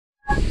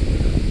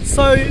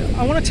So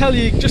I want to tell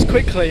you just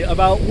quickly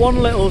about one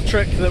little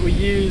trick that we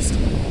used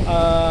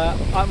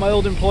at my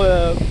old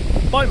employer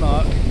Bike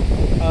Mark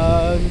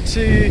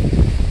to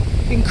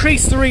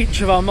increase the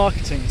reach of our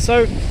marketing.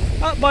 So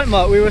at Bike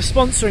Mark we were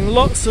sponsoring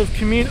lots of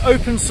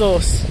open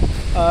source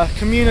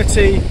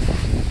community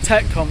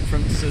tech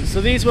conferences. So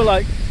these were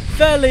like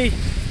fairly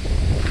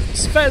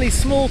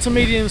small to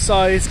medium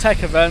sized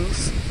tech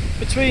events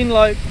between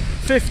like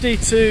 50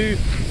 to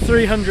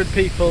 300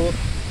 people,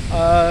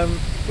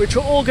 which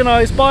were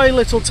organised by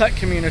little tech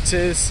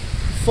communities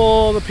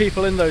for the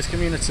people in those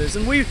communities.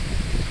 And we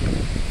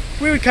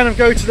would kind of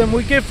go to them,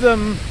 we'd give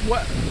them,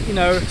 you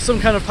know, some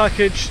kind of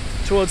package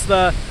towards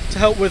to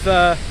help with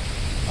their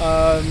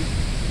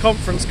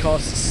conference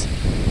costs,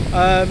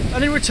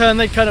 and in return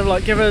they'd kind of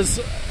like give us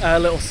a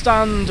little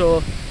stand,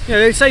 or you know,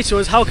 they'd say to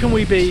us, how can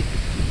we be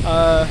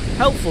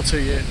helpful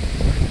to you?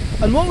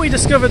 And what we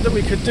discovered that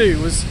we could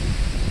do was,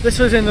 this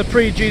was in the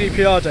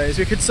pre-GDPR days,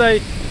 we could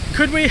say,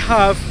 could we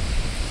have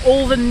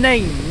all the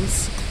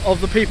names of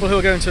the people who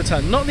are going to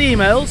attend? Not the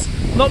emails,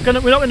 we're not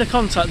going to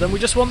contact them, we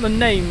just want the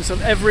names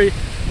of every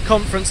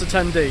conference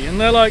attendee. And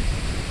they're like,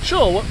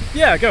 sure,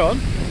 yeah, go on.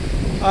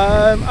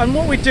 And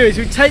what we'd do is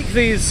we'd take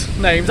these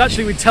names,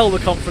 actually we'd tell the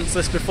conference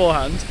this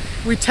beforehand,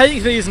 we'd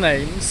take these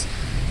names,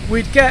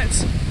 we'd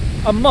get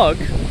a mug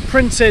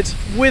printed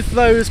with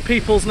those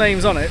people's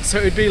names on it, so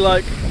it would be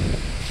like,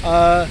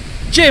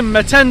 Jim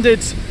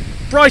attended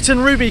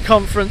Brighton Ruby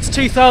Conference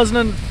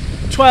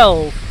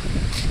 2012,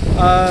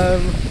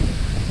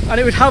 and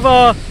it would have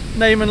our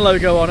name and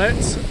logo on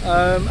it,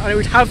 and it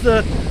would have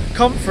the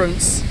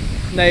conference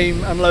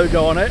name and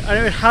logo on it, and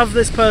it would have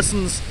this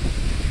person's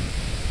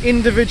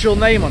individual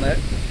name on it.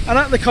 And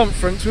at the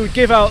conference we would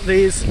give out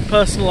these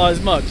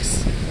personalised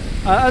mugs,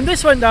 and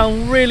this went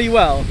down really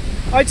well.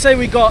 I'd say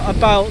we got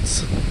about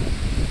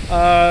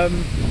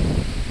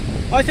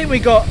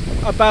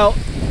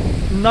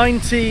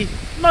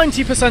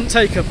 90%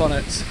 take up on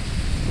it.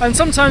 And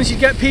sometimes you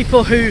get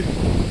people who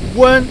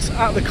weren't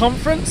at the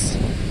conference,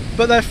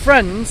 but their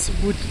friends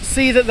would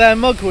see that their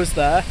mug was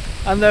there,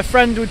 and their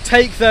friend would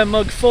take their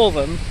mug for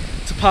them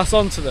to pass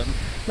on to them.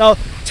 Now,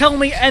 tell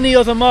me any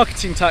other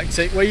marketing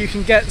tactic where you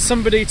can get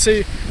somebody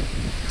to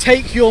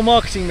take your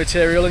marketing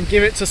material and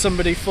give it to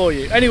somebody for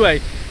you.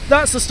 Anyway,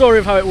 that's the story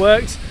of how it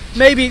worked.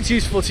 Maybe it's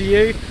useful to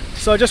you,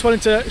 so I just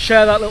wanted to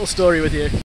share that little story with you.